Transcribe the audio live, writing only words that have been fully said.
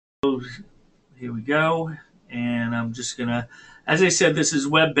Here we go. And I'm just going to, as I said, this is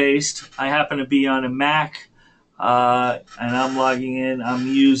web-based. I happen to be on a Mac, and I'm logging in. I'm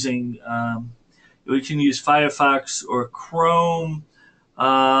using, we can use Firefox or Chrome,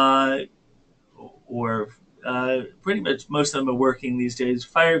 or pretty much most of them are working these days.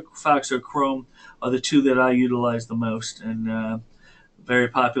 Firefox or Chrome are the two that I utilize the most, and very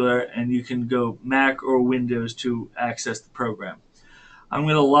popular. And you can go Mac or Windows to access the program. I'm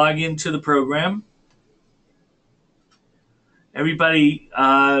going to log into the program. Everybody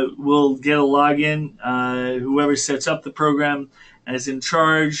will get a login. Whoever sets up the program and is in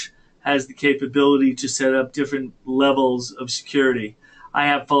charge has the capability to set up different levels of security. I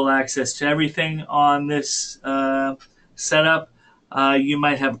have full access to everything on this setup. You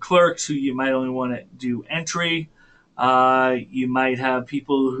might have clerks who you might only want to do entry. You might have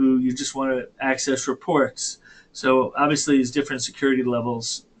people who you just want to access reports. So obviously there's different security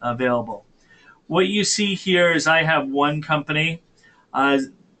levels available. What you see here is I have one company,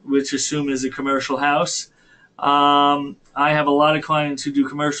 which assume is a commercial house. I have a lot of clients who do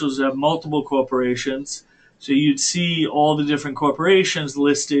commercials who have multiple corporations. So you'd see all the different corporations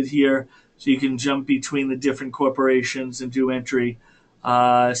listed here, so you can jump between the different corporations and do entry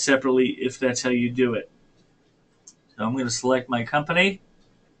separately if that's how you do it. So I'm going to select my company.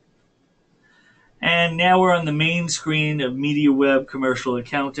 And now we're on the main screen of MediaWeb Commercial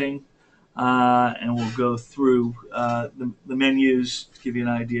Accounting, and we'll go through the menus to give you an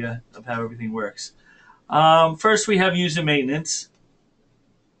idea of how everything works. First, we have user maintenance.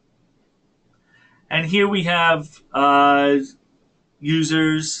 And here we have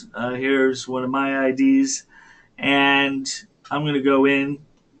users. Here's one of my IDs. And I'm going to go in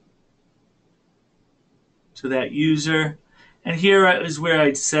to that user. And here is where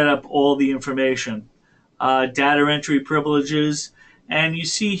I'd set up all the information. Data entry privileges. And you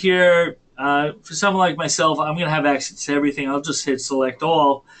see here, for someone like myself, I'm going to have access to everything. I'll just hit select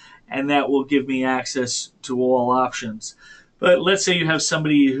all, and that will give me access to all options. But let's say you have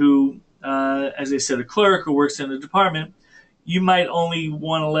somebody who, as I said, a clerk who works in a department, you might only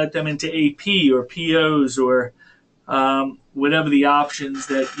want to let them into AP or POs or whatever the options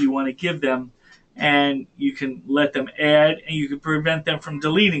that you want to give them. And you can let them add, and you can prevent them from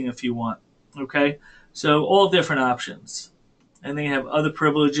deleting if you want. Okay, so all different options. And then you have other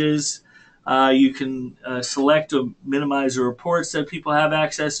privileges. You can select or minimize the reports that people have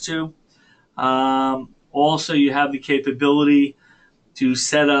access to. Also, you have the capability to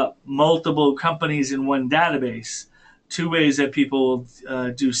set up multiple companies in one database. Two ways that people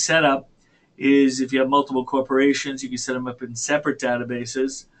do setup is if you have multiple corporations, you can set them up in separate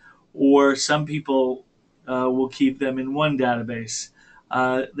databases, or some people will keep them in one database.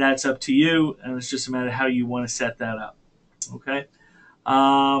 That's up to you, and it's just a matter of how you want to set that up. Okay,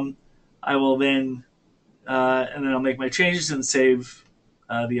 I will then, and then I'll make my changes and save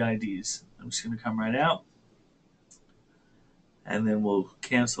the IDs. I'm just going to come right out, and then we'll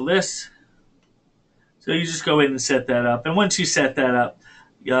cancel this. So you just go in and set that up, and once you set that up,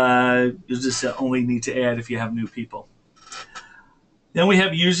 you'll just only need to add if you have new people. Then we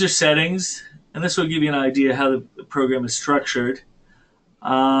have user settings, and this will give you an idea how the program is structured.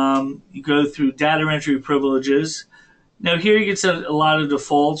 You go through data entry privileges. Now here you can set a lot of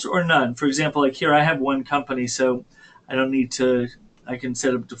defaults or none. For example, like here I have one company, so I don't need to, I can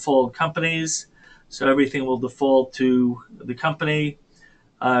set up default companies. So everything will default to the company.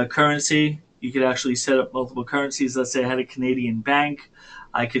 Currency, you could actually set up multiple currencies. Let's say I had a Canadian bank.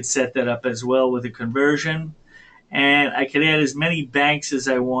 I could set that up as well with a conversion. And I can add as many banks as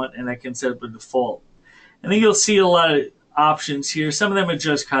I want, and I can set up a default. And then you'll see a lot of options here. Some of them are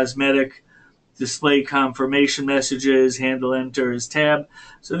just cosmetic. Display confirmation messages, handle enter as tab.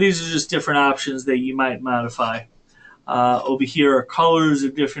 So these are just different options that you might modify. Over here are colors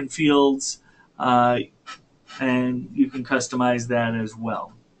of different fields, and you can customize that as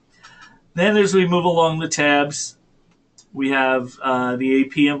well. Then as we move along the tabs, we have the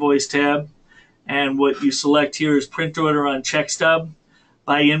AP invoice tab. And what you select here is print order on check stub,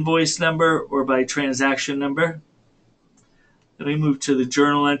 by invoice number, or by transaction number. Then we move to the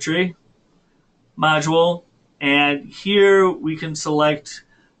journal entry module, and here we can select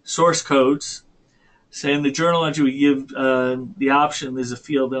source codes. Say in the journal entry we give the option, there's a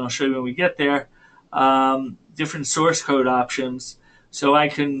field, and I'll show you when we get there, different source code options. So I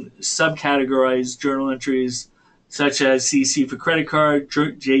can subcategorize journal entries such as CC for credit card,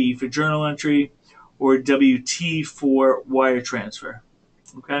 JE for journal entry, or WT for wire transfer.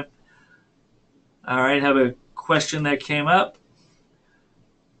 Okay. All right, have a question that came up.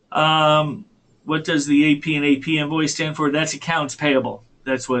 What does the AP and AP invoice stand for? That's accounts payable.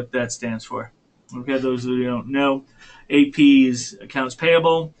 That's what that stands for. Okay, those of you who don't know, AP is accounts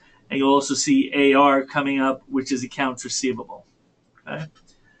payable, and you'll also see AR coming up, which is accounts receivable. Okay.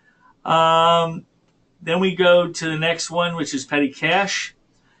 Then we go to the next one, which is petty cash,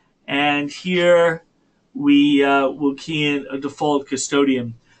 and here we will key in a default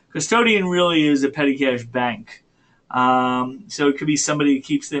custodian. Custodian really is a petty cash bank. So it could be somebody who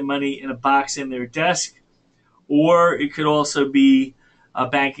keeps their money in a box in their desk, or it could also be a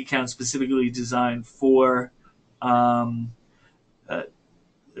bank account specifically designed for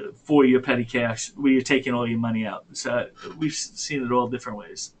your petty cash, where you're taking all your money out. So we've seen it all different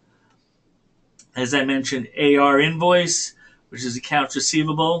ways. As I mentioned, AR invoice, which is accounts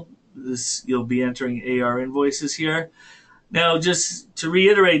receivable. This, you'll be entering AR invoices here. Now, just to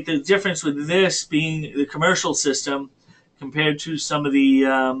reiterate, the difference with this being the commercial system compared to some of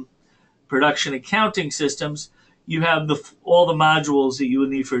the production accounting systems, you have all the modules that you would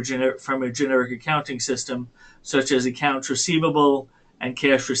need from a generic accounting system, such as accounts receivable and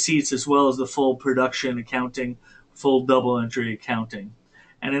cash receipts, as well as the full production accounting, full double entry accounting.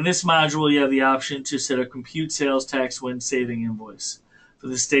 And in this module, you have the option to set up compute sales tax when saving invoice for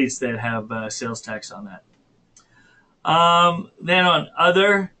the states that have sales tax on that. Then on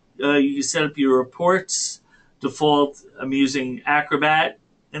other, you can set up your reports. Default, I'm using Acrobat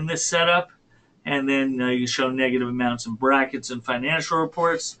in this setup. And then you can show negative amounts in brackets and financial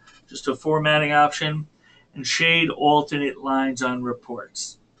reports, just a formatting option. And shade alternate lines on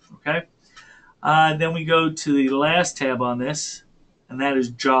reports. Okay. Then we go to the last tab on this, and that is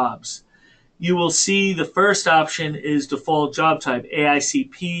jobs. You will see the first option is default job type,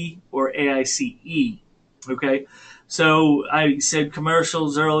 AICP or AICE. Okay, so I said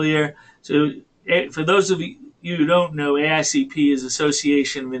commercials earlier. So for those of you who don't know, AICP is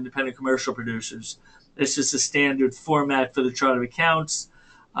Association of Independent Commercial Producers. It's just a standard format for the chart of accounts,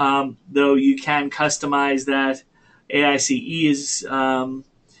 though you can customize that. AICE is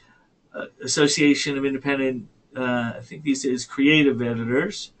Association of Independent, I think these is creative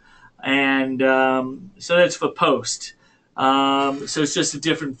editors. And so that's for post. So it's just a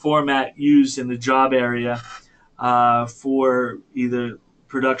different format used in the job area for either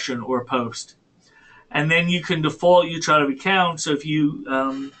production or post. And then you can default your chart of accounts. So if you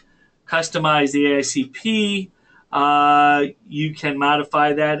customize the AICP, you can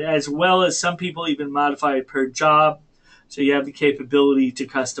modify that, as well as some people even modify it per job. So you have the capability to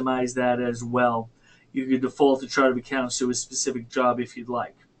customize that as well. You could default the chart of accounts to a specific job if you'd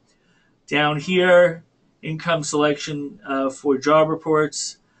like. Down here, income selection for job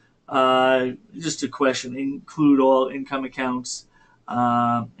reports. Just a question, include all income accounts,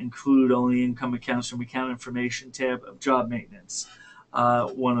 include only income accounts from account information tab of job maintenance,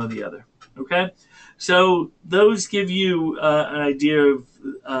 one or the other. Okay, so those give you an idea of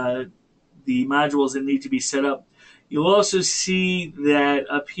the modules that need to be set up. You'll also see that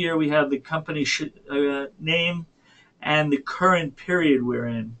up here we have the company name and the current period we're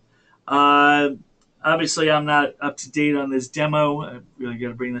in. Obviously, I'm not up to date on this demo. I really got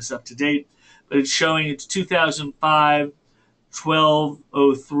to bring this up to date. But it's showing it's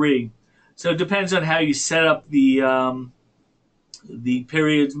 2005-12-03. So it depends on how you set up the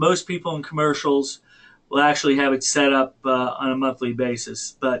periods. Most people in commercials will actually have it set up on a monthly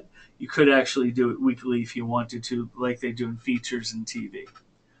basis, but you could actually do it weekly if you wanted to, like they do in features and TV.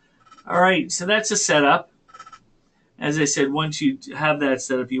 All right, so that's a setup. As I said, once you have that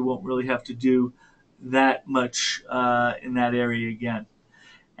set up, you won't really have to do that much in that area again.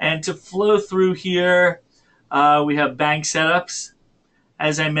 And to flow through here, we have bank setups.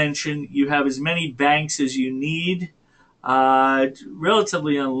 As I mentioned, you have as many banks as you need.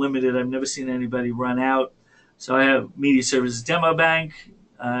 Relatively unlimited. I've never seen anybody run out. So I have Media Services Demo Bank,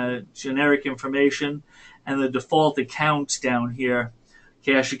 generic information, and the default accounts down here.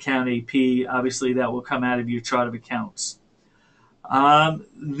 Cash account, AP, obviously that will come out of your chart of accounts.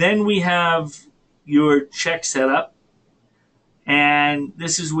 Then we have your check setup, and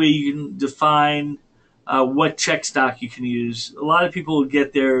this is where you can define what check stock you can use. A lot of people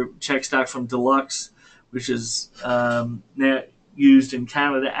get their check stock from Deluxe, which is used in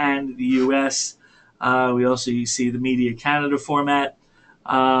Canada and the US. We also see the Media Canada format.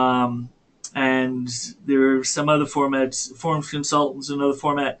 And there are some other formats, Forms Consultants, another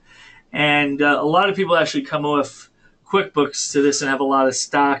format. And a lot of people actually come off QuickBooks to this and have a lot of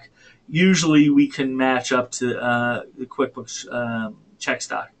stock. Usually we can match up to the QuickBooks check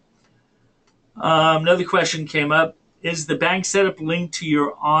stock. Another question came up. Is the bank setup linked to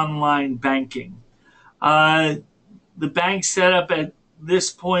your online banking? The bank setup at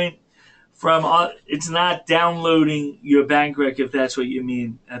this point it's not downloading your bank rec if that's what you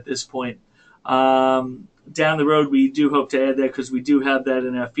mean at this point. Down the road, we do hope to add that because we do have that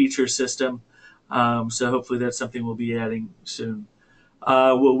in our feature system. So hopefully that's something we'll be adding soon.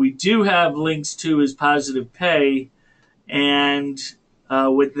 What we do have links to is Positive Pay, and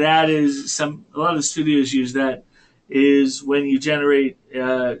what that is, a lot of studios use that, is when you generate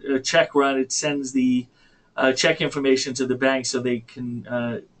a check run, it sends the check information to the bank so they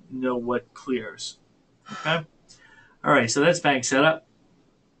can know what clears. Okay. All right. So that's bank setup.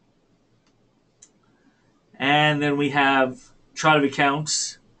 And then we have chart of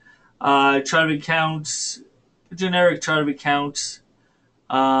accounts. Chart of accounts, generic chart of accounts.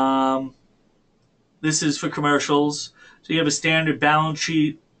 This is for commercials. So you have a standard balance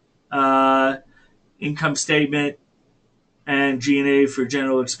sheet, income statement, and G&A for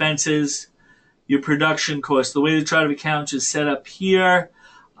general expenses. Your production costs. The way the chart of accounts is set up here,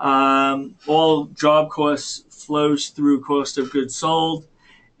 all job costs flows through cost of goods sold,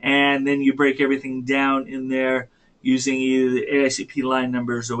 and then you break everything down in there using either the AICP line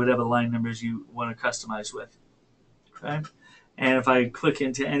numbers or whatever line numbers you want to customize with. Okay, and if I click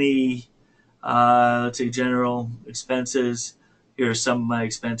into any, let's say general expenses, here are some of my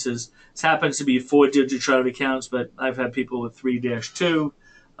expenses. This happens to be a 4-digit chart of accounts, but I've had people with 3-2,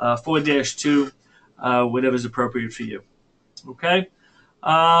 4-2, whatever's appropriate for you. Okay,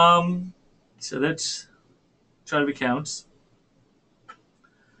 so that's chart of accounts.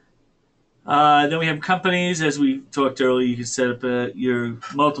 Then we have companies. As we talked earlier, you can set up your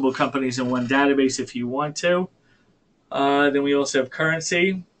multiple companies in one database if you want to. Then we also have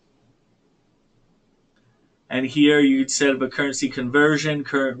currency. And here you could set up a currency conversion,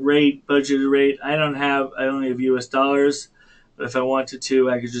 current rate, budgeted rate. I only have US dollars, but if I wanted to,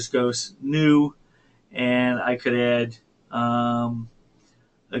 I could just go new, and I could add a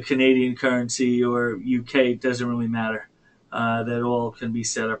Canadian currency or UK. It doesn't really matter. That all can be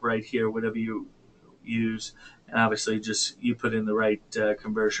set up right here, whatever you use. And obviously just you put in the right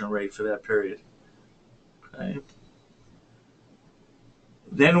conversion rate for that period. Okay.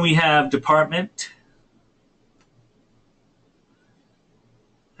 Then we have department.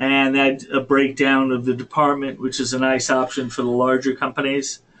 And that's a breakdown of the department, which is a nice option for the larger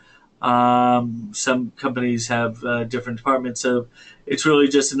companies. Some companies have different departments, so it's really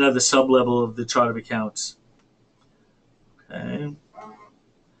just another sub-level of the chart of accounts. Okay.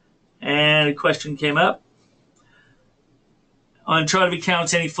 And a question came up. On chart of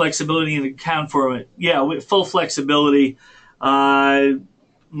accounts, any flexibility in account format? Yeah, with full flexibility.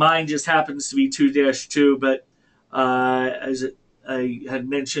 Mine just happens to be 2-2, but as I had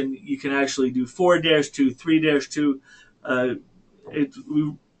mentioned, you can actually do 4-2, 3-2.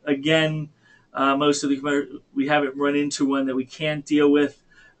 Most of we haven't run into one that we can't deal with.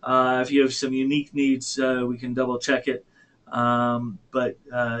 If you have some unique needs, we can double check it. No,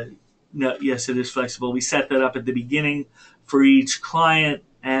 yes, it is flexible. We set that up at the beginning for each client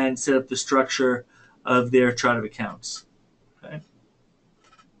and set up the structure of their chart of accounts. Okay.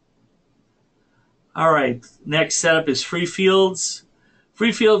 All right, next setup is free fields.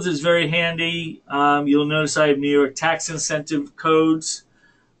 Free fields is very handy. You'll notice I have New York tax incentive codes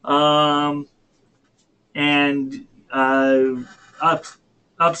and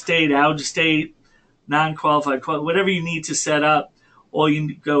upstate, out-of-state, non-qualified, whatever you need to set up. All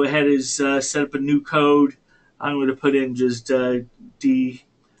you go ahead is set up a new code. I'm going to put in just D.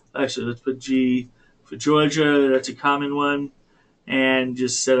 Actually, let's put G for Georgia. That's a common one. And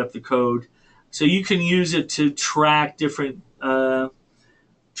just set up the code. So you can use it to track different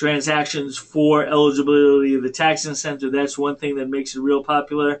transactions for eligibility of the tax incentive. That's one thing that makes it real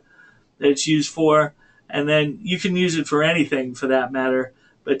popular that it's used for. And then you can use it for anything for that matter.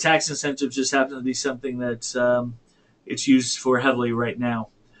 But tax incentives just happen to be something that's it's used for heavily right now.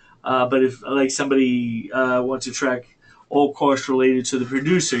 But if like somebody wants to track all costs related to the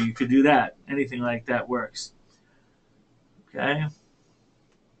producer, you could do that. Anything like that works. Okay.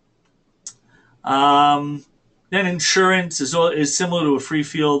 Then insurance is similar to a free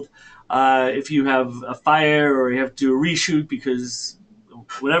field. If you have a fire or you have to do a reshoot because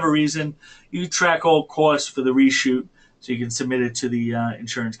for whatever reason, you track all costs for the reshoot so you can submit it to the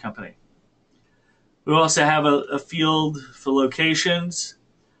insurance company. We also have a field for locations.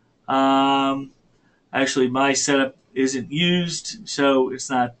 Actually, my setup isn't used, so it's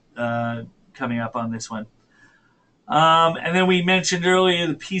not coming up on this one. And then we mentioned earlier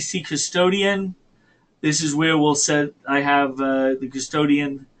the PC custodian. This is where I have the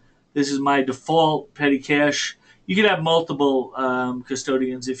custodian. This is my default petty cash. You could have multiple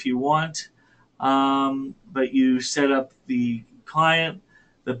custodians if you want, but you set up the client,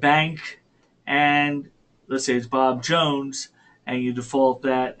 the bank, and let's say it's Bob Jones, and you default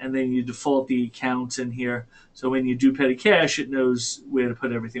that, and then you default the accounts in here. So when you do petty cash, it knows where to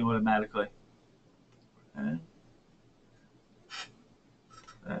put everything automatically. Okay.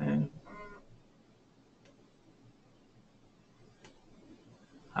 Okay.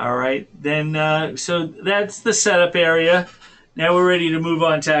 All right, then so that's the setup area. Now we're ready to move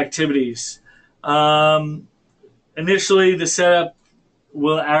on to activities. Initially, the setup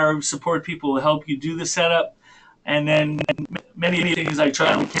our support people will help you do the setup, and then many things like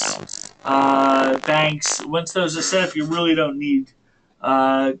trial accounts, banks. Once those are set up, you really don't need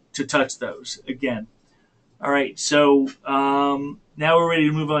to touch those again. All right, so now we're ready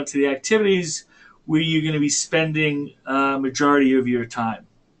to move on to the activities where you're going to be spending majority of your time.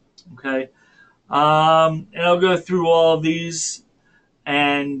 Okay, and I'll go through all of these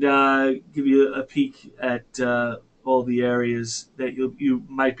and give you a peek at all the areas that you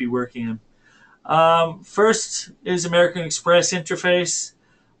might be working in. First is American Express interface.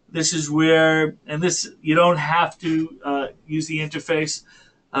 This is where, and this you don't have to use the interface.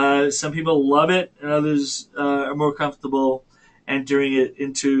 Some people love it, and others are more comfortable entering it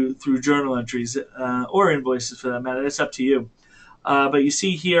through journal entries or invoices for that matter. That's up to you. But you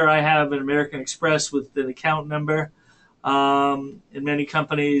see here, I have an American Express with an account number. In many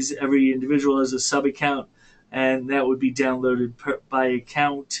companies, every individual has a sub account, and that would be downloaded by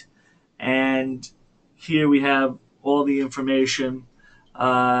account. And here we have all the information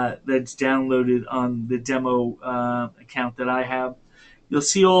that's downloaded on the demo account that I have. You'll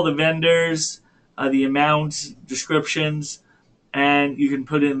see all the vendors, the amounts, descriptions, and you can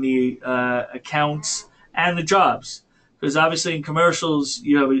put in the accounts and the jobs. Because obviously in commercials,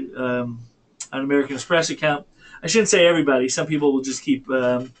 you have an American Express account. I shouldn't say everybody. Some people will just keep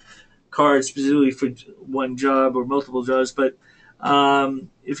cards specifically for one job or multiple jobs. But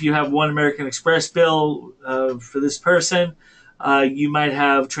if you have one American Express bill for this person, you might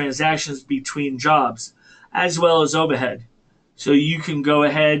have transactions between jobs as well as overhead. So you can go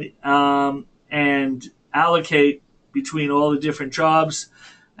ahead and allocate between all the different jobs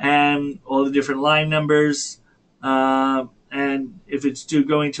and all the different line numbers. And if it's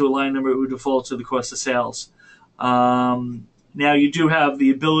going to a line number, it would default to the cost of sales. Now you do have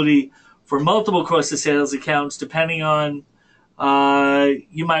the ability for multiple cost of sales accounts, depending on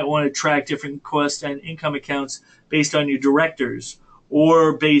you might want to track different cost and income accounts based on your directors,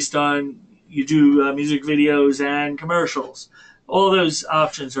 or based on you do music videos and commercials. All those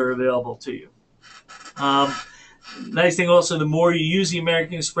options are available to you. Nice thing also, the more you use the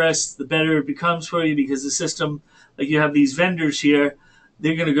American Express, the better it becomes for you, because the system, like you have these vendors here,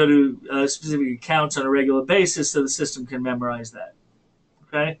 they're going to go to specific accounts on a regular basis, so the system can memorize that.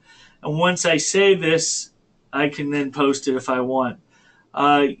 Okay, and once I save this, I can then post it if I want.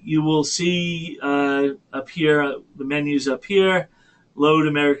 You will see up here, the menus up here, load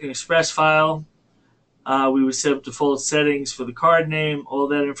American Express file. We would set up default settings for the card name, all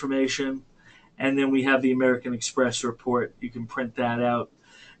that information. And then we have the American Express report. You can print that out.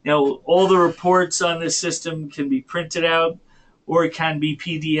 Now, all the reports on this system can be printed out, or it can be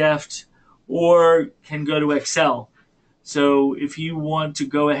PDF'd, or can go to Excel. So if you want to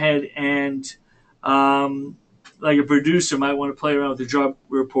go ahead and, like a producer might want to play around with the job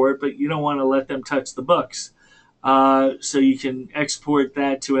report, but you don't want to let them touch the books. So you can export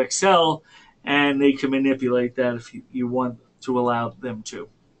that to Excel, and they can manipulate that if you want to allow them to.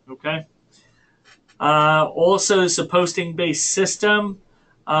 Okay? Also, it's a posting-based system,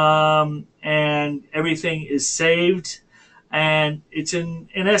 and everything is saved. And it's in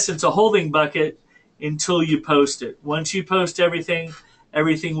essence a holding bucket until you post it. Once you post everything,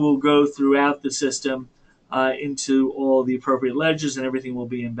 everything will go throughout the system into all the appropriate ledgers, and everything will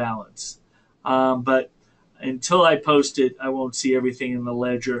be in balance. But until I post it, I won't see everything in the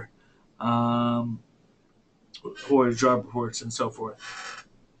ledger or the job reports and so forth.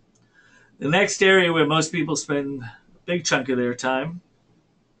 The next area where most people spend a big chunk of their time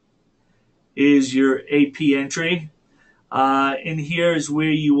is your AP entry. In here is where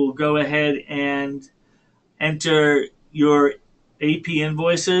you will go ahead and enter your AP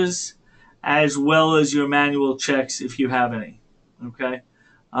invoices as well as your manual checks if you have any. Okay,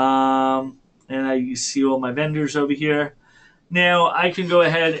 and you see all my vendors over here. Now I can go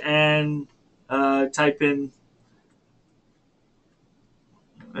ahead and type in.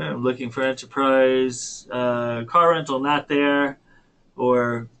 I'm looking for enterprise car rental, not there,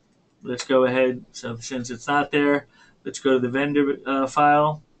 or let's go ahead. So since it's not there, let's go to the vendor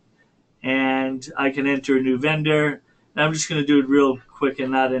file, and I can enter a new vendor. And I'm just going to do it real quick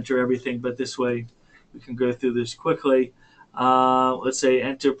and not enter everything, but this way we can go through this quickly. Let's say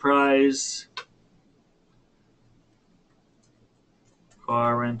enterprise.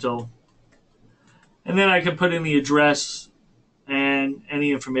 car rental. And then I can put in the address and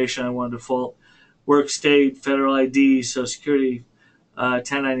any information I want to default. Work state, federal ID, Social Security,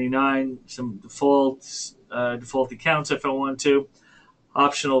 1099, some defaults, default accounts if I want to,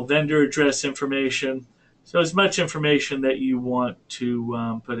 optional vendor address information. So as much information that you want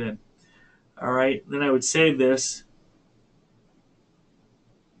to put in. All right, then I would save this.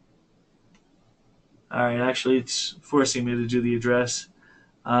 All right, actually it's forcing me to do the address.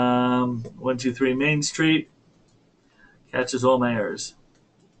 123 Main Street. Catches all my errors.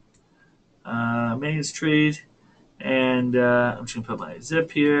 Main Street. And I'm just going to put my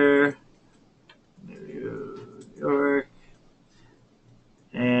zip here. New York.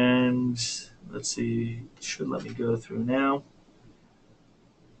 And let's see, it should let me go through now.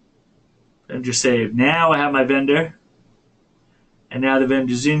 Vendor saved. Now I have my vendor. And now the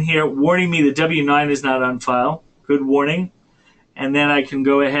vendor's in here, warning me the W-9 is not on file. Good warning. And then I can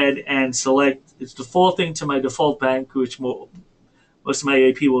go ahead and select, it's defaulting to my default bank, which most of my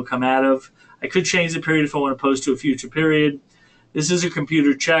AP will come out of. I could change the period if I want to post to a future period. This is a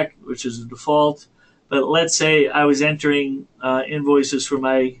computer check, which is a default. But let's say I was entering invoices for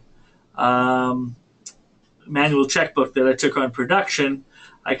my manual checkbook that I took on production.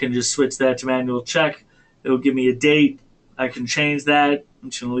 I can just switch that to manual check. It'll give me a date. I can change that. I'm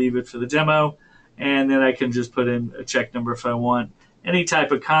just going to leave it for the demo. And then I can just put in a check number if I want. Any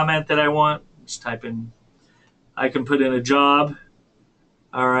type of comment that I want, just type in. I can put in a job.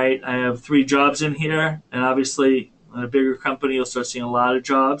 All right, I have 3 jobs in here. And obviously, in a bigger company, you'll start seeing a lot of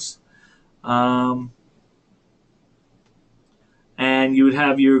jobs. And you would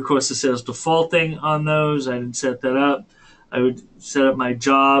have your cost of sales defaulting on those. I didn't set that up. I would set up my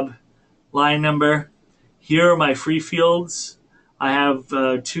job line number. Here are my free fields. I have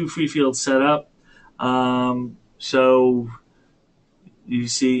 2 free fields set up. So you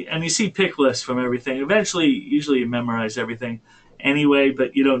see, and you see pick lists from everything. Eventually, usually you memorize everything anyway,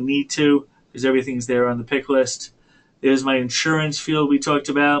 but you don't need to because everything's there on the pick list. There's my insurance field we talked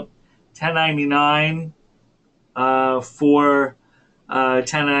about. 1099 for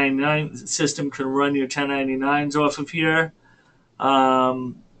 1099 system can run your 1099s off of here.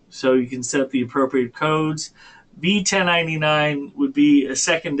 So you can set up the appropriate codes. V1099 would be a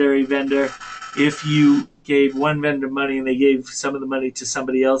secondary vendor if you gave one vendor money and they gave some of the money to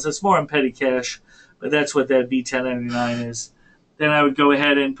somebody else. It's more on petty cash, but that's what that V1099 is. Then I would go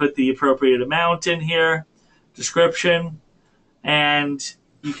ahead and put the appropriate amount in here, description, and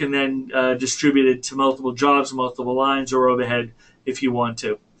you can then distribute it to multiple jobs, multiple lines, or overhead if you want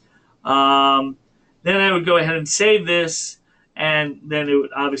to. Then I would go ahead and save this, and then it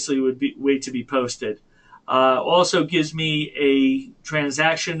would obviously wait to be posted. Also gives me a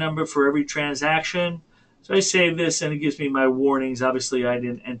transaction number for every transaction. So I save this, and it gives me my warnings. Obviously, I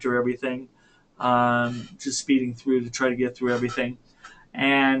didn't enter everything. Just speeding through to try to get through everything.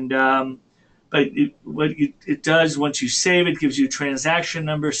 And but what it does once you save it, gives you a transaction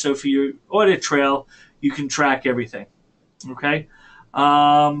number. So for your audit trail, you can track everything. Okay.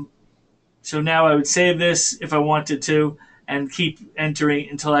 So now I would save this if I wanted to and keep entering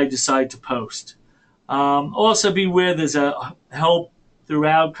until I decide to post. Also beware there's a help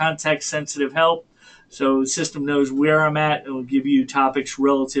throughout, context-sensitive help. So the system knows where I'm at and will give you topics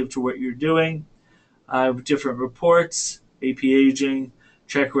relative to what you're doing. I have different reports, AP aging,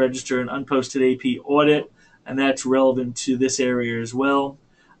 check register, and unposted AP audit, and that's relevant to this area as well.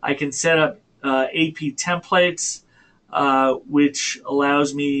 I can set up AP templates, which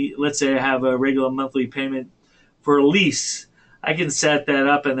allows me, let's say I have a regular monthly payment for a lease. I can set that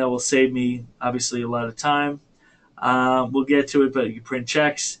up, and that will save me, obviously, a lot of time. We'll get to it, but you can print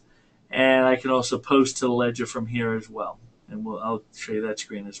checks, and I can also post to the ledger from here as well. And I'll show you that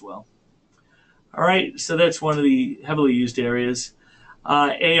screen as well. All right, so that's one of the heavily used areas.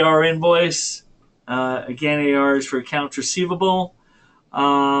 AR invoice. Again, AR is for accounts receivable.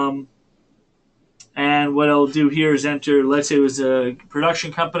 And what I'll do here is enter, let's say it was a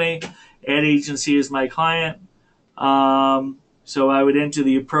production company, ad agency is my client. So I would enter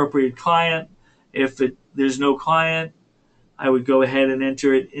the appropriate client. If there's no client, I would go ahead and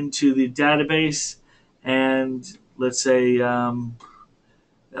enter it into the database. And let's say,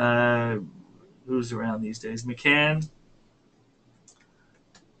 who's around these days? McCann.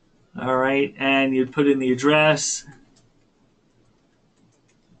 All right, and you'd put in the address.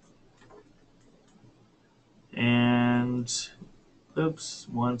 And, oops,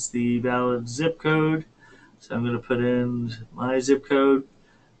 wants the valid zip code. So I'm going to put in my zip code,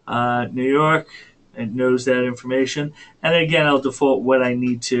 New York. It knows that information. And again, I'll default what I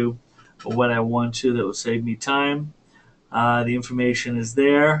need to or what I want to. That will save me time. The information is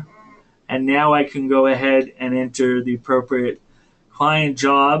there. And now I can go ahead and enter the appropriate client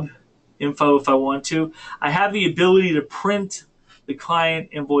job info if I want to. I have the ability to print the client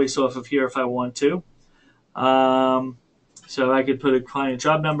invoice off of here if I want to. So I could put a client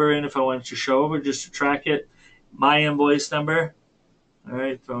job number in if I wanted to show over just to track it. My invoice number. All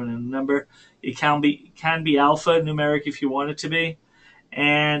right, throw in a number. It can be alphanumeric if you want it to be.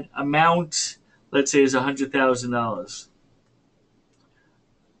 And amount, let's say, is $100,000.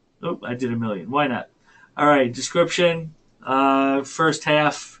 Oh, I did $1 million. Why not? All right, description, first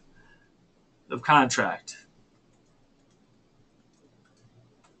half of contract.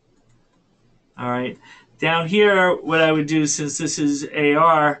 All right. Down here, what I would do, since this is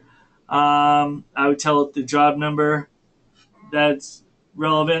AR, I would tell it the job number that's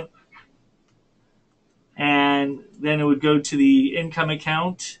relevant. And then it would go to the income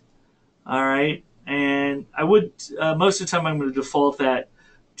account. All right. And I would, most of the time, I'm going to default that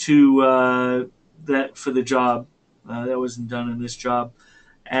to that for the job. That wasn't done in this job.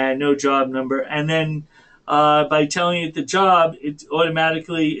 And no job number. And then by telling it the job, it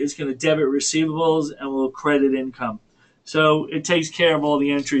automatically is going to debit receivables and will credit income. So it takes care of all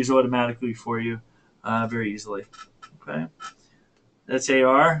the entries automatically for you very easily. Okay. That's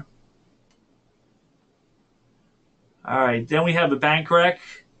AR. All right. Then we have a bank rec.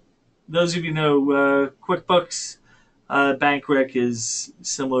 Those of you know QuickBooks. Bank rec is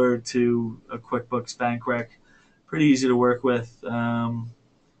similar to a QuickBooks bank rec. Pretty easy to work with.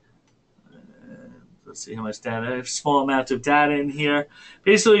 Let's see how much data. I have a small amount of data in here.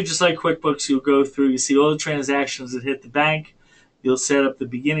 Basically, just like QuickBooks, you'll go through, you see all the transactions that hit the bank. You'll set up the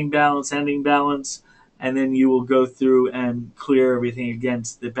beginning balance, ending balance, and then you will go through and clear everything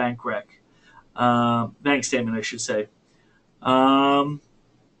against the bank rec. Bank statement, I should say. And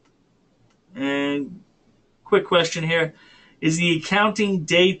quick question here. Is the accounting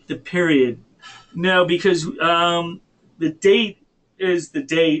date the period? No, because the date is the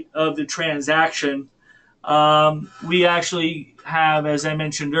date of the transaction. We actually have, as I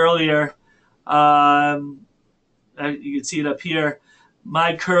mentioned earlier, you can see it up here.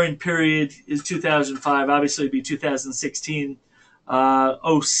 My current period is 2005. Obviously, it'd be 2016,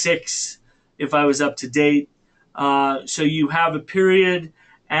 06 if I was up to date. So you have a period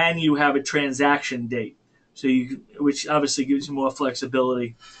and you have a transaction date. So which obviously gives you more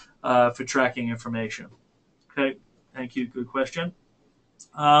flexibility for tracking information. Okay, thank you. Good question.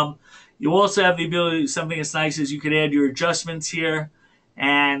 You also have the ability, something that's nice is you can add your adjustments here,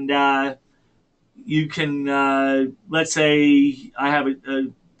 and you can, let's say I have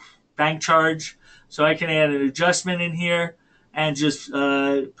a bank charge, so I can add an adjustment in here and just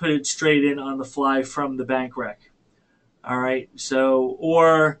put it straight in on the fly from the bank rec. All right, so,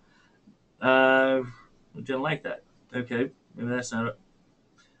 or, I didn't like that. Okay, maybe that's not,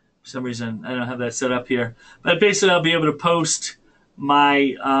 for some reason, I don't have that set up here. But basically, I'll be able to post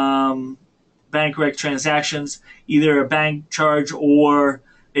my bank rec transactions, either a bank charge or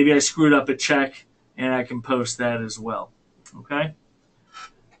maybe I screwed up a check, and I can post that as well. Okay?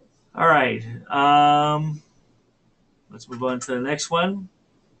 All right. Let's move on to the next one.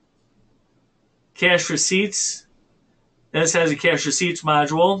 Cash receipts. This has a cash receipts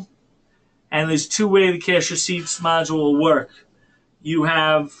module. And there's two ways the cash receipts module will work. You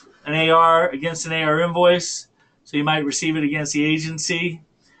have an AR against an AR invoice. So you might receive it against the agency.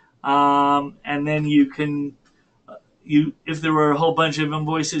 And then you can, if there were a whole bunch of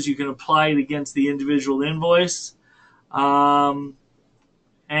invoices, you can apply it against the individual invoice. And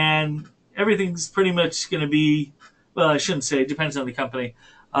everything's pretty much going to be, well, I shouldn't say, it depends on the company.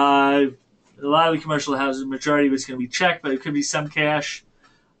 A lot of the commercial houses, the majority of it's going to be check, but it could be some cash.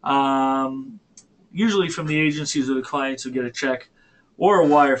 Usually from the agencies or the clients who get a check, or a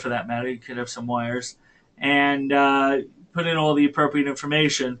wire for that matter. You could have some wires. And put in all the appropriate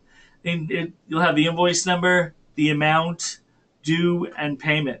information. You'll have the invoice number, the amount, due, and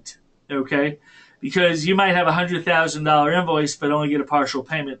payment. Okay? Because you might have a $100,000 invoice but only get a partial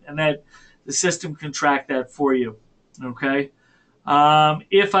payment, and that the system can track that for you. Okay?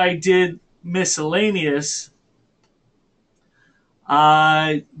 If I did miscellaneous,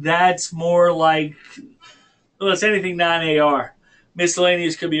 that's more like, well, it's anything non-AR.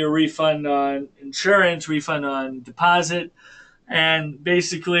 Miscellaneous could be a refund on insurance, refund on deposit, and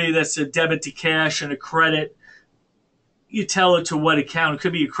basically that's a debit to cash and a credit. You tell it to what account. It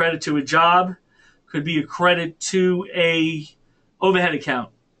could be a credit to a job, could be a credit to a overhead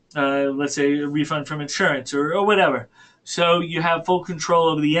account. Let's say a refund from insurance or whatever. So you have full control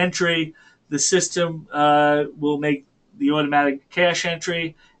over the entry. The system will make the automatic cash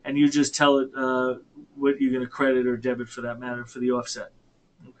entry, and you just tell it what you're going to credit or debit for that matter for the offset.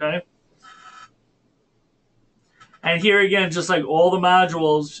 Okay. And here again, just like all the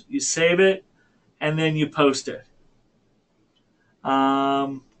modules, you save it and then you post it. Let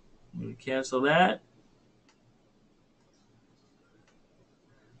me cancel that.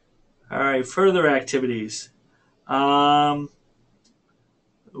 All right, further activities.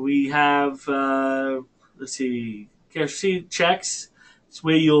 We have, let's see, cash receipt checks. It's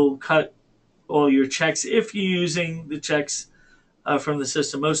where you'll cut all your checks if you're using the checks from the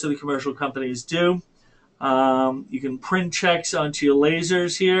system. Most of the commercial companies do. You can print checks onto your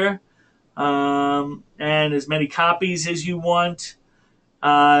lasers here, and as many copies as you want.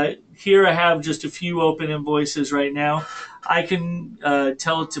 Here I have just a few open invoices right now. I can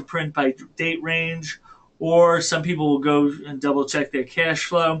tell it to print by date range, or some people will go and double check their cash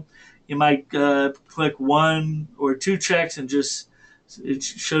flow. You might click 1 or 2 checks and just it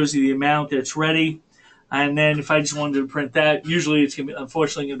shows you the amount that's ready. And then if I just wanted to print that, usually it's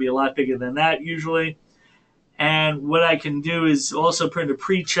unfortunately going to be a lot bigger than that usually. And what I can do is also print a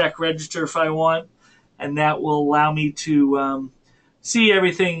pre-check register if I want, and that will allow me to see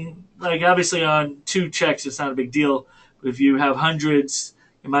everything. Like obviously on 2 checks, it's not a big deal. But if you have hundreds,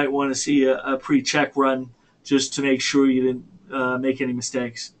 you might want to see a pre-check run just to make sure you didn't make any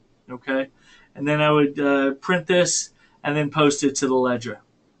mistakes. Okay, and then I would print this and then post it to the ledger.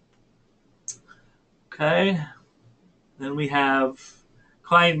 Okay, then we have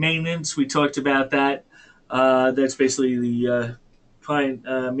client maintenance. We talked about that. That's basically the client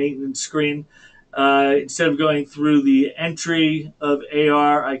maintenance screen. Instead of going through the entry of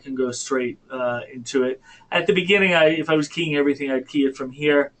AR, I can go straight into it. At the beginning, if I was keying everything, I'd key it from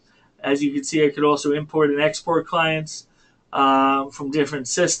here. As you can see, I could also import and export clients from different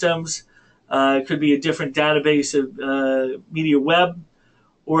systems. It could be a different database of MediaWeb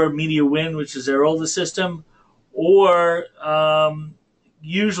or MediaWin, which is their oldest system, or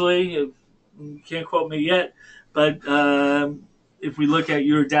usually, you can't quote me yet, but if we look at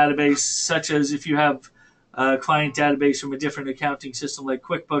your database, such as if you have a client database from a different accounting system like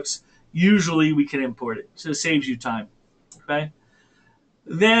QuickBooks, usually we can import it. So it saves you time. Okay.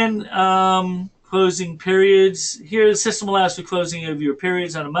 Then closing periods. Here the system allows for closing of your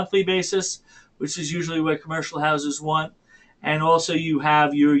periods on a monthly basis, which is usually what commercial houses want. And also you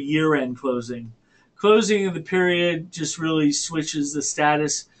have your year-end closing. Closing of the period just really switches the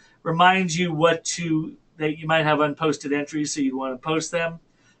status, reminds you that you might have unposted entries, so you'd want to post them.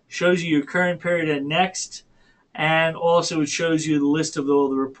 Shows you your current period and next, and also it shows you the list of all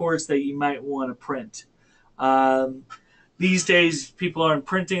the reports that you might want to print. These days, people aren't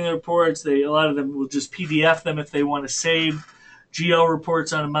printing the reports. A lot of them will just PDF them if they want to save GL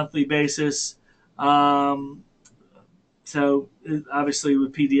reports on a monthly basis. So obviously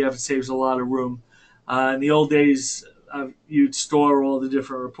with PDF, it saves a lot of room. In the old days, you'd store all the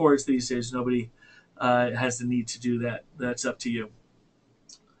different reports. These days, nobody has the need to do that. That's up to you.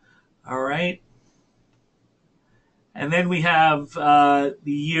 All right. And then we have the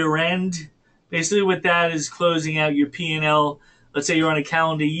year end. Basically what that is closing out your P&L. Let's say you're on a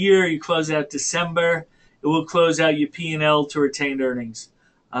calendar year, you close out December. It will close out your P&L to retained earnings.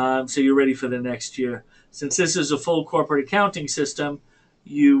 So you're ready for the next year. Since this is a full corporate accounting system,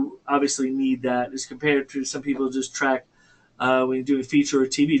 you obviously need that as compared to some people just track when you do a feature or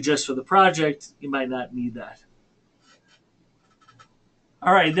TV just for the project, you might not need that.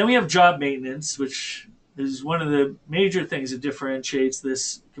 All right, then we have job maintenance, which is one of the major things that differentiates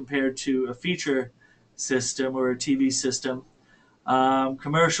this compared to a feature system or a TV system.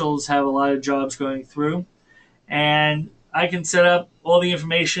 Commercials have a lot of jobs going through, and I can set up all the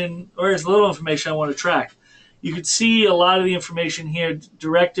information, or as little information I want to track. You can see a lot of the information here,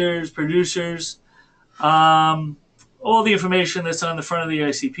 directors, producers, all the information that's on the front of the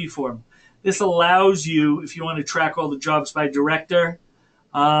ICP form. This allows you, if you want to track all the jobs by director,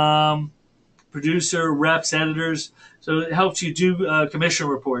 producer, reps, editors. So it helps you do commission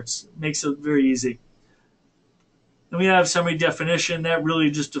reports. Makes it very easy. Then we have summary definition. That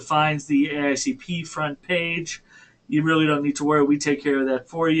really just defines the AICP front page. You really don't need to worry. We take care of that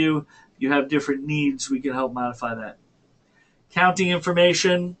for you. If you have different needs, we can help modify that. Counting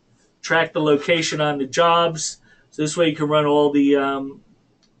information. Track the location on the jobs. So this way you can run you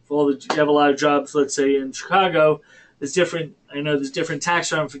have a lot of jobs, let's say in Chicago. There's different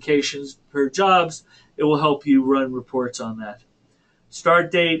tax ramifications per jobs. It will help you run reports on that.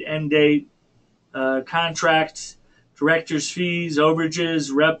 Start date, end date, contract, director's fees, overages,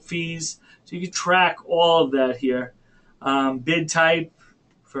 rep fees. So you can track all of that here. Bid type,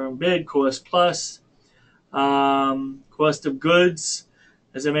 firm bid, cost plus, cost of goods.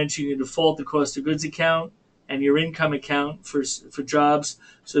 As I mentioned, your default, the cost of goods account, and your income account for jobs.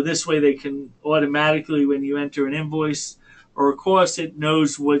 So this way they can automatically, when you enter an invoice or a cost, it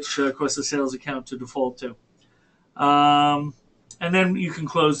knows which cost of sales account to default to. And then you can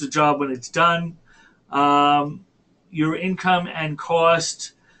close the job when it's done. Your income and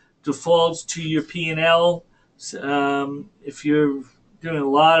cost defaults to your P&L. If you're doing a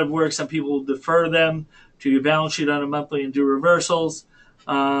lot of work, some people will defer them to your balance sheet on a monthly and do reversals.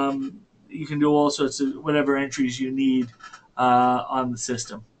 You can do all sorts of whatever entries you need on the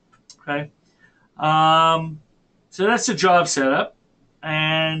system. Okay, so that's the job setup,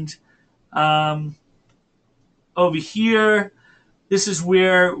 and over here, this is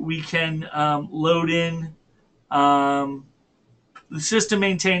where we can load in. The system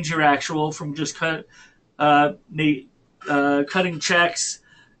maintains your actual from just cutting checks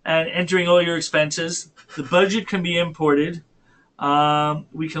and entering all your expenses. The budget can be imported.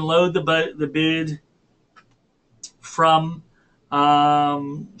 We can load the bid from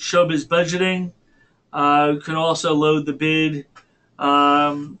Showbiz Budgeting. We can also load the bid.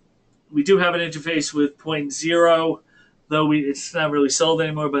 We do have an interface with Point Zero, though it's not really sold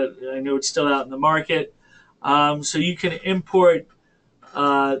anymore, but I know it's still out in the market. So you can import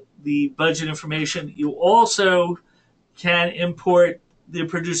the budget information. You also can import the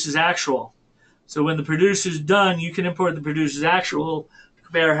producer's actual. So when the producer's done, you can import the producer's actual to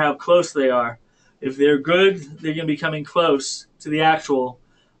compare how close they are. If they're good, they're going to be coming close to the actual.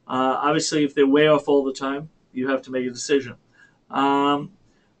 Obviously, if they're way off all the time, you have to make a decision.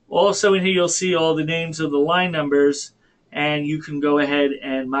 Also in here, you'll see all the names of the line numbers, and you can go ahead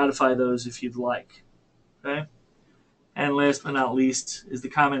and modify those if you'd like. Okay. And last but not least is the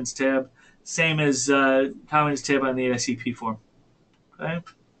Comments tab. Same as Comments tab on the SCP form. Okay.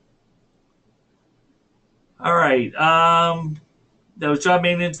 All right. That was job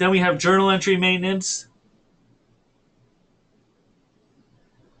maintenance. Then we have journal entry maintenance.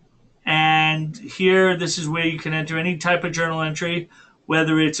 And here, this is where you can enter any type of journal entry,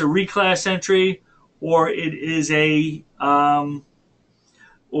 whether it's a reclass entry or it is a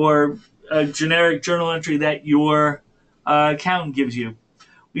generic journal entry that your accountant gives you.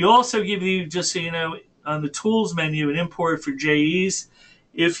 We also give you, just so you know, on the tools menu, an import for JEs.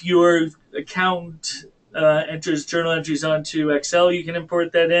 If your accountant enters journal entries onto Excel, you can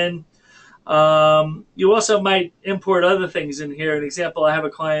import that in. You also might import other things in here. An example, I have a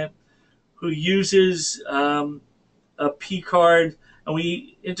client who uses a P card, and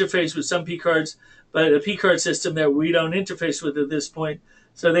we interface with some P cards, but a P card system that we don't interface with at this point.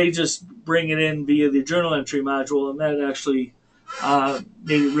 So they just bring it in via the journal entry module, and that actually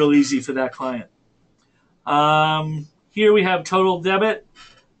made it real easy for that client. Here we have total debit.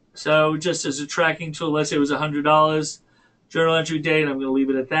 So just as a tracking tool, let's say it was $100. Journal entry date, I'm going to leave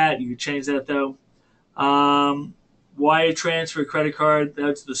it at that. You can change that though. Wire transfer, credit card,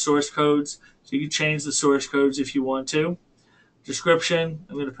 that's the source codes. So you can change the source codes if you want to. Description,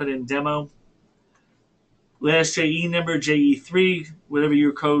 I'm going to put in demo. Last JE number, JE3, whatever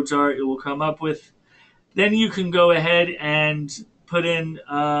your codes are, it will come up with. Then you can go ahead and put in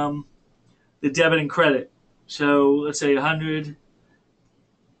the debit and credit. So let's say 100.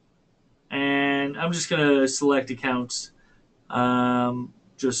 And I'm just going to select accounts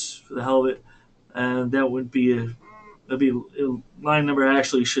just for the hell of it. And that would be a line number.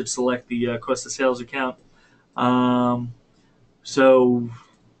 Actually should select the cost of sales account. So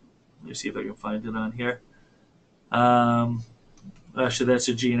let me see if I can find it on here. Actually, that's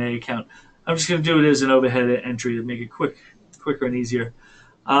a G&A account. I'm just going to do it as an overhead entry to make it quicker and easier.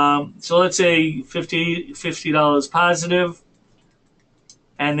 So let's say $50 positive.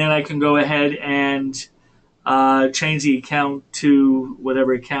 And then I can go ahead and change the account to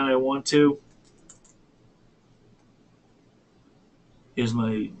whatever account I want to. Here's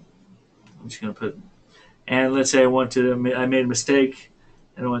I'm just going to put, and let's say I made a mistake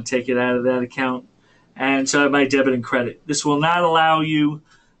and I want to take it out of that account. And so I have my debit and credit. This will not allow you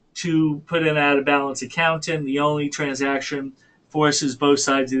to put in out of balance account in. The only transaction forces both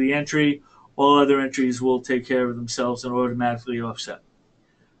sides of the entry. All other entries will take care of themselves and automatically offset.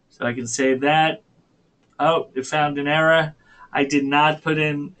 So I can save that. Oh, it found an error. I did not put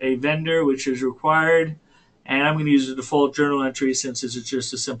in a vendor, which is required. And I'm going to use the default journal entry since it's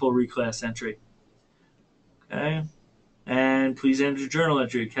just a simple reclass entry. Okay. And please enter journal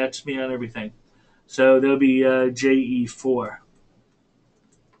entry. It catches me on everything. So there'll be JE4.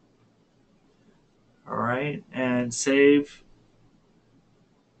 All right. And save.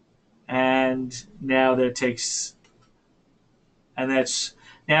 And now that takes... And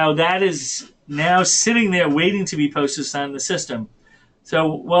that is now sitting there waiting to be posted on the system.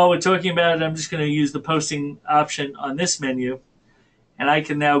 So while we're talking about it, I'm just going to use the posting option on this menu, and I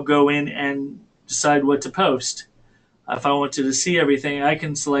can now go in and decide what to post. If I wanted to see everything, I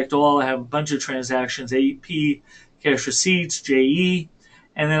can select all. I have a bunch of transactions, AP, cash receipts, JE,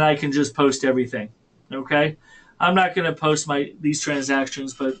 and then I can just post everything. Okay? I'm not going to post these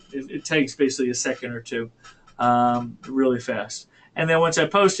transactions, but it takes basically a second or two, really fast. And then once I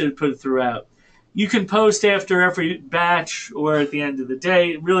post it, put it throughout. You can post after every batch or at the end of the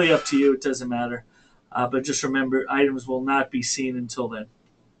day. Really up to you. It doesn't matter. But just remember, items will not be seen until then.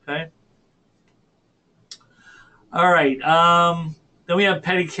 Okay? All right. Then we have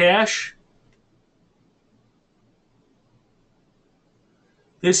petty cash.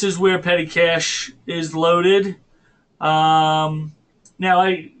 This is where petty cash is loaded. Now,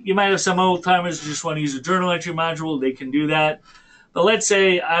 you might have some old timers who just want to use a journal entry module. They can do that. But let's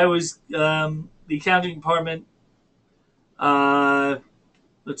say I was the accounting department.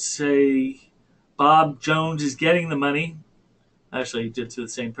 Let's say Bob Jones is getting the money. Actually, he did to the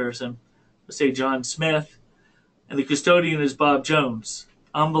same person. Let's say John Smith. And the custodian is Bob Jones.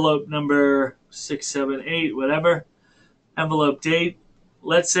 Envelope number 678, whatever. Envelope date.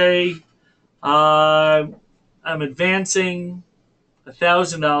 Let's say I'm advancing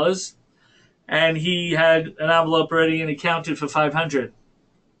 $1,000, and he had an envelope ready and accounted for $500.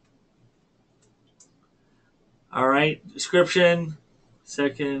 All right. Description.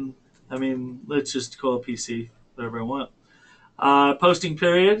 Second. Let's just call it PC, whatever I want. Posting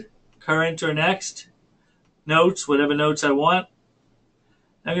period. Current or next. Notes, whatever notes I want.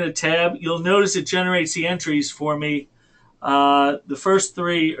 I'm going to tab. You'll notice it generates the entries for me. The first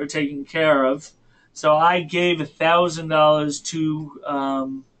three are taken care of. So I gave $1,000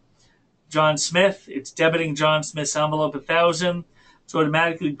 to John Smith. It's debiting John Smith's envelope $1,000. It's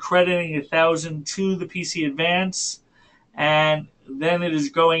automatically crediting $1,000 to the PC Advance, and then it is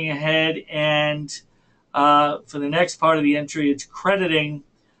going ahead and for the next part of the entry, it's crediting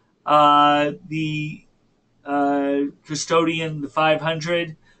the custodian the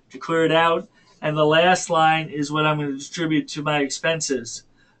 $500 to clear it out, and the last line is what I'm going to distribute to my expenses.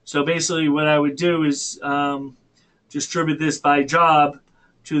 So basically, what I would do is distribute this by job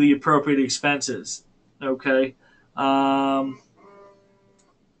to the appropriate expenses. Okay.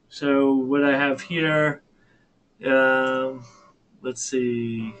 So what I have here, let's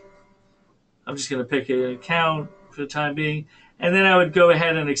see. I'm just going to pick an account for the time being, and then I would go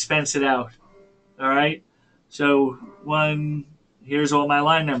ahead and expense it out. All right. So here's all my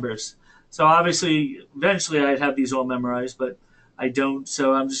line numbers. So obviously, eventually I'd have these all memorized, but I don't.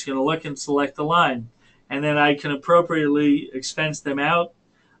 So I'm just going to look and select the line, and then I can appropriately expense them out.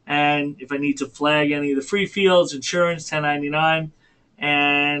 And if I need to flag any of the free fields, insurance, 1099,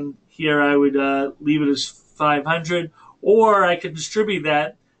 and here I would leave it as 500, or I could distribute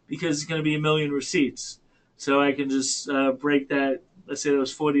that because it's going to be 1,000,000 receipts. So I can just break that. Let's say that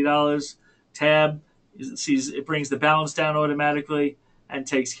was $40. Tab, it brings the balance down automatically and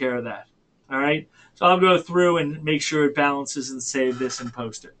takes care of that. All right. So I'll go through and make sure it balances and save this and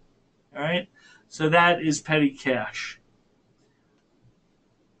post it. All right. So that is petty cash.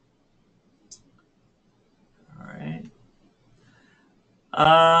 All right.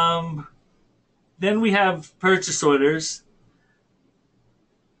 Then we have purchase orders.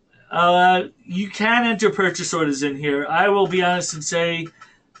 You can enter purchase orders in here. I will be honest and say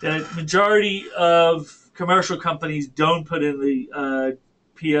that majority of commercial companies don't put in the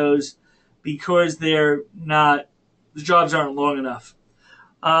POs because the jobs aren't long enough.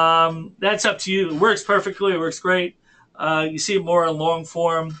 That's up to you. It works perfectly. It works great. You see it more in long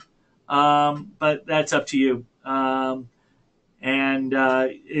form, but that's up to you. And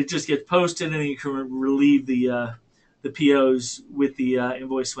it just gets posted, and then you can relieve the POs with the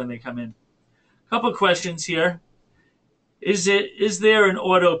invoice when they come in. A couple of questions here. Is there an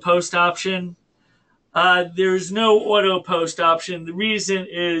auto post option? There's no auto post option. The reason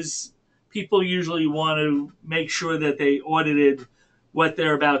is people usually want to make sure that they audited what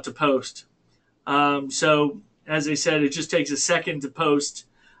they're about to post. So as I said, it just takes a second to post.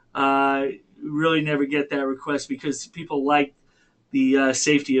 Really never get that request because people like the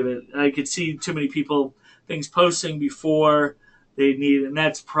safety of it. I could see too many things posting before they need it, and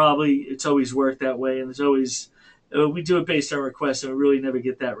it's always worked that way, and it's always, we do it based on request, and we really never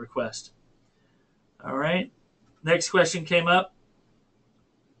get that request. All right. Next question came up.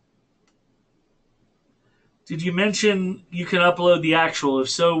 Did you mention you can upload the actual? If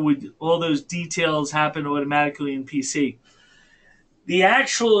so, would all those details happen automatically in PC? The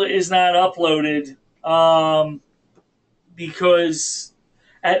actual is not uploaded because,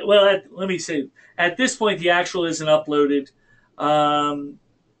 let me say, at this point, the actual isn't uploaded A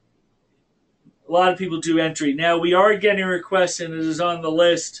lot of people do entry. Now, we are getting requests, and it is on the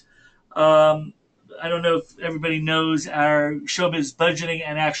list. Um, I don't know if everybody knows our Showbiz budgeting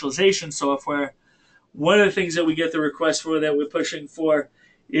and actualization software. One of the things that we get the request for that we're pushing for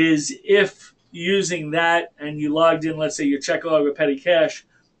is if using that and you logged in, let's say your check log or petty cash,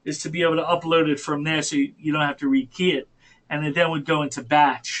 is to be able to upload it from there so you don't have to rekey it. And it then would go into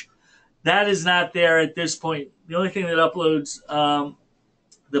batch. That is not there at this point. The only thing that uploads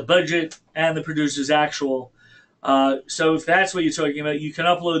the budget and the producer's actual. So if that's what you're talking about, you can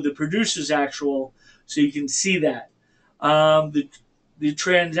upload the producer's actual so you can see that. The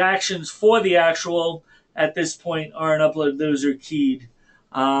transactions for the actual at this point aren't uploaded. Those are keyed.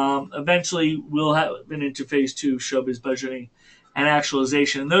 Eventually, we'll have an interface to Showbiz budgeting and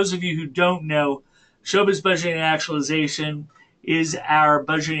actualization. And those of you who don't know, Showbiz budgeting and actualization is our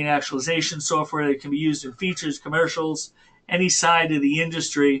budgeting and actualization software that can be used in features, commercials, any side of the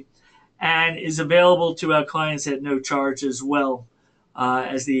industry, and is available to our clients at no charge as well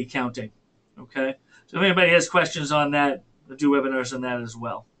as the accounting. Okay, so if anybody has questions on that, we'll do webinars on that as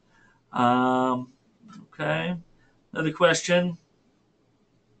well. Okay, another question.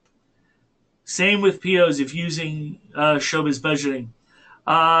 Same with POs if using Showbiz budgeting.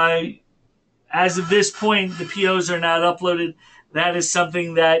 As of this point, the POs are not uploaded. That is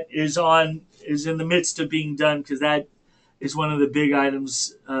something that is in the midst of being done, because that is one of the big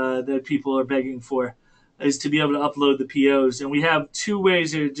items that people are begging for, is to be able to upload the POs. And we have two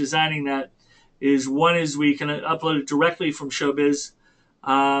ways of designing that. One is we can upload it directly from Showbiz.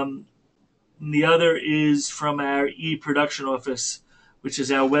 And the other is from our e-production office, which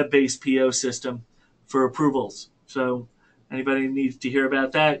is our web-based PO system for approvals. So anybody needs to hear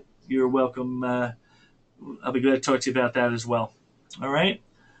about that, you're welcome. I'll be glad to talk to you about that as well. All right.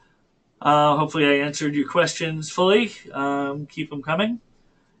 Hopefully I answered your questions fully. Keep them coming.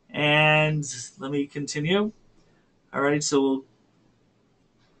 And let me continue. All right, so we'll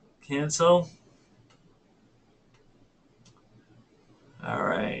cancel. All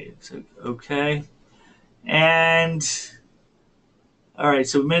right, so okay. And all right,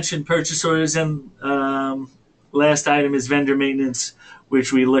 so we mentioned purchase orders, and last item is vendor maintenance,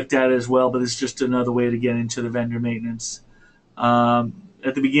 which we looked at as well, but it's just another way to get into the vendor maintenance.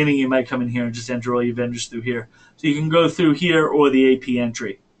 At the beginning, you might come in here and just enter all your vendors through here. So you can go through here or the AP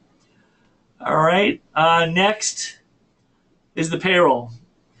entry. All right, next is the payroll.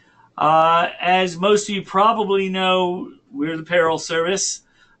 As most of you probably know, we're the payroll service,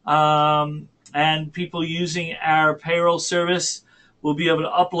 and people using our payroll service will be able to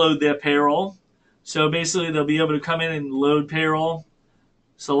upload their payroll. So basically, they'll be able to come in and load payroll,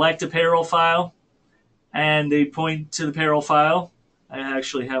 select a payroll file, and they point to the payroll file. I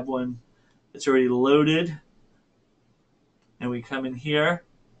actually have one that's already loaded. And we come in here.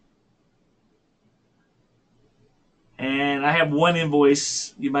 And I have one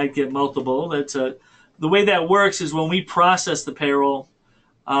invoice. You might get multiple. The way that works is when we process the payroll,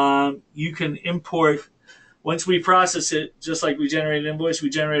 you can import. Once we process it, just like we generate an invoice, we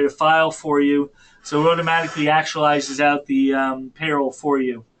generate a file for you. So it automatically actualizes out the payroll for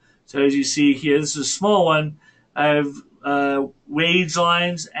you. So as you see here, this is a small one. I have wage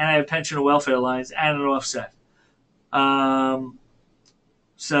lines, and I have pension and welfare lines, and an offset.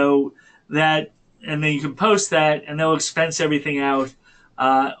 So that, and then you can post that, and they'll expense everything out,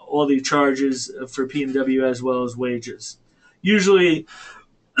 all the charges for P&W as well as wages. Usually,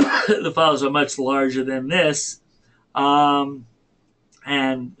 the files are much larger than this, and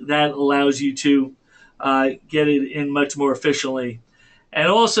that allows you to get it in much more efficiently. And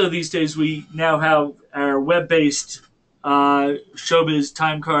also these days, we now have our web-based Showbiz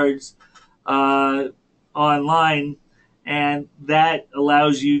time cards online, and that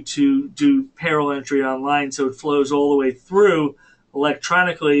allows you to do payroll entry online, so it flows all the way through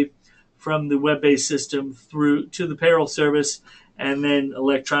electronically from the web-based system through to the payroll service, and then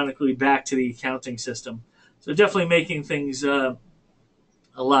electronically back to the accounting system. So definitely making things a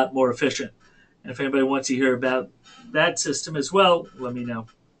lot more efficient. And if anybody wants to hear about that system as well, let me know.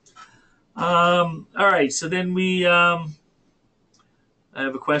 All right, so then I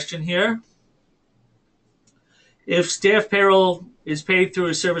have a question here. If staff payroll is paid through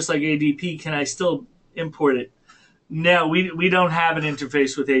a service like ADP, can I still import it? No, we don't have an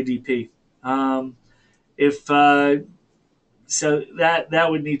interface with ADP. So that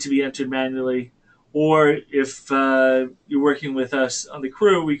would need to be entered manually, or if you're working with us on the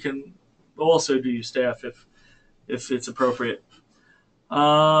crew, we can also do your staff if it's appropriate.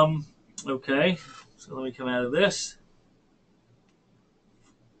 Okay, so let me come out of this.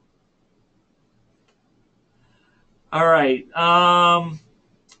 All right.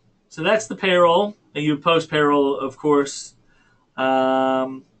 So that's the payroll. And you post payroll, of course.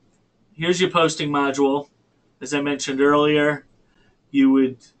 Um, Here's your posting module. As I mentioned earlier, you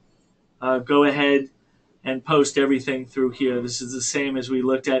would go ahead and post everything through here. This is the same as we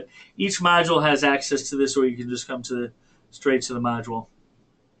looked at. Each module has access to this, or you can just come straight to the module.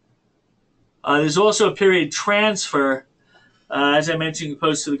 There's also a period transfer. As I mentioned, you can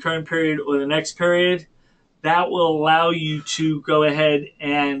post to the current period or the next period. That will allow you to go ahead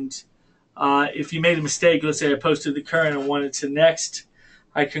and, if you made a mistake, let's say I posted the current and wanted to next,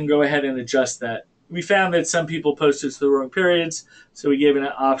 I can go ahead and adjust that. We found that some people posted to the wrong periods, so we gave an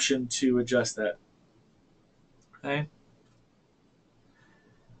option to adjust that. Okay.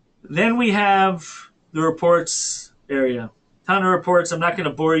 Then we have the reports area. Ton of reports. I'm not going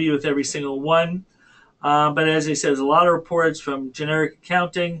to bore you with every single one. But as I said, there's a lot of reports from generic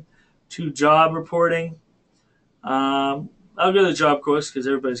accounting to job reporting. I'll go to the job course because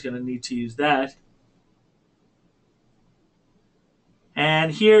everybody's going to need to use that.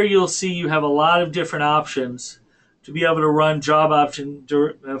 And here you'll see you have a lot of different options to be able to run job option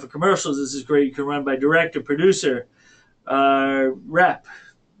for commercials. This is great. You can run by director, producer, rep,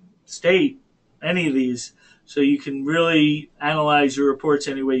 state, any of these. So you can really analyze your reports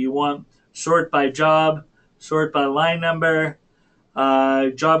any way you want. Sort by job, sort by line number,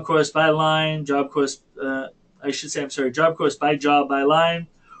 job course by line, job course, job course by job by line,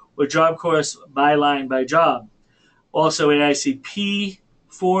 or job course by line by job. Also AICP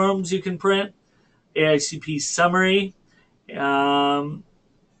forms you can print, AICP summary, and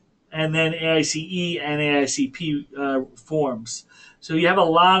then AICE and AICP forms. So you have a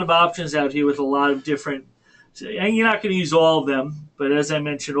lot of options out here with a lot of different, and you're not going to use all of them, but as I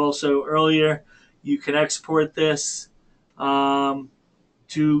mentioned also earlier, you can export this to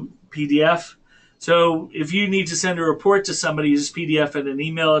PDF. So if you need to send a report to somebody, you just PDF it and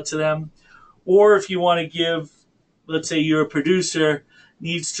email it to them. Or if you want to give, let's say you're a producer,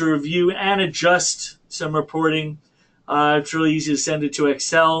 needs to review and adjust some reporting, it's really easy to send it to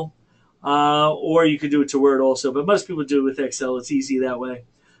Excel, or you could do it to Word also. But most people do it with Excel. It's easy that way.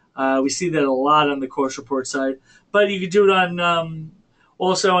 We see that a lot on the course report side. But you could do it on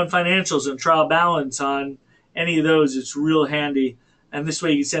also on financials and trial balance on any of those. It's real handy. And this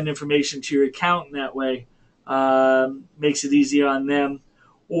way you can send information to your accountant that way. Makes it easier on them.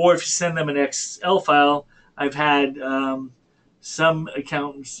 Or if you send them an Excel file, I've had some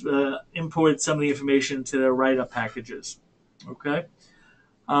accountants import some of the information to their write-up packages. Okay?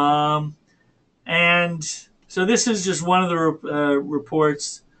 And so this is just one of the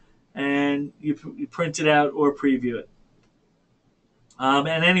reports, and you print it out or preview it.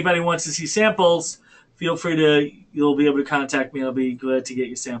 And anybody wants to see samples, feel free to, you'll be able to contact me. I'll be glad to get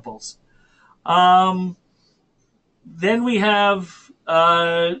you samples. Then we have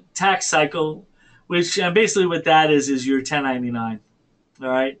tax cycle, which basically what that is your 1099. All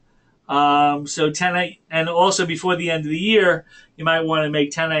right. So and also before the end of the year, you might want to make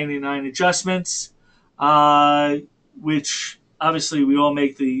 1099 adjustments, which obviously we all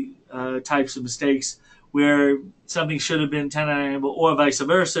make the types of mistakes where something should have been 1099able or vice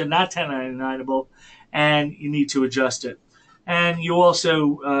versa, not 1099able, and you need to adjust it. And you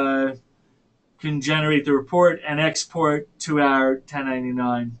also can generate the report and export to our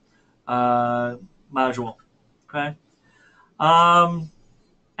 1099 module. Okay.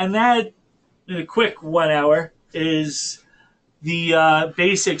 And that, in a quick 1 hour, is the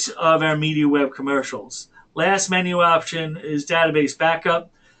basics of our MediaWeb commercials. Last menu option is database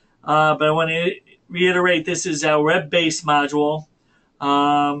backup, but I want to reiterate this is our web-based module.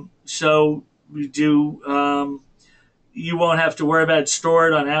 So we do, you won't have to worry about it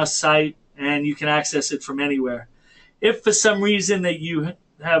stored on our site, and you can access it from anywhere. If for some reason that you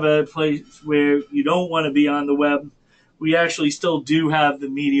have a place where you don't want to be on the web, we actually still do have the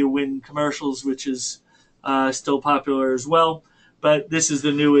MediaWin commercials, which is still popular as well. But this is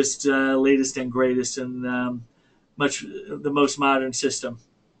the newest, latest, and greatest, and the most modern system.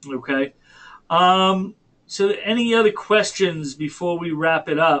 Okay. So any other questions before we wrap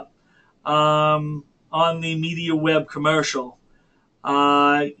it up on the MediaWeb commercial?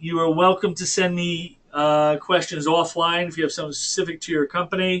 You are welcome to send me questions offline if you have something specific to your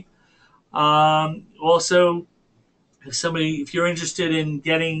company. Also, if you're interested in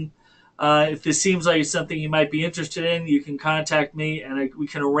getting, if this seems like it's something you might be interested in, you can contact me and we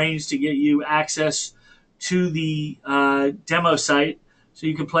can arrange to get you access to the demo site so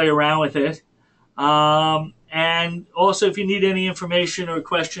you can play around with it. And also, if you need any information or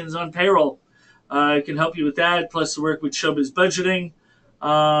questions on payroll, I can help you with that, plus the work with Showbiz budgeting,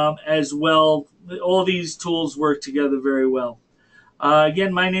 as well all these tools work together very well.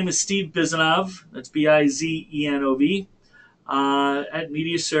 Again, my name is Steve Bizenov. That's Bizenov. At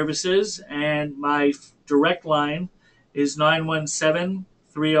Media Services, and my direct line is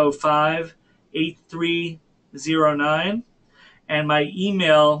 917-305-8309, and my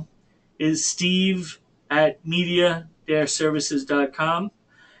email is steve@media-services.com.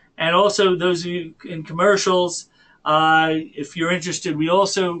 And also, those of you in commercials, if you're interested, we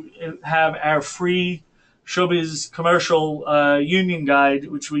also have our free Showbiz Commercial Union Guide,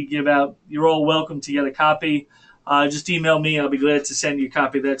 which we give out. You're all welcome to get a copy. Just email me. I'll be glad to send you a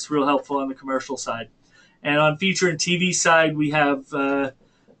copy. That's real helpful on the commercial side. And on feature and TV side, we have the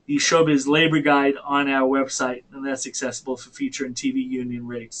Showbiz Labor Guide on our website, and that's accessible for feature and TV union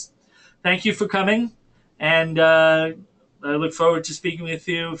rates. Thank you for coming, and I look forward to speaking with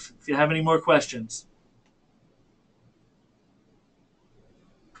you if you have any more questions.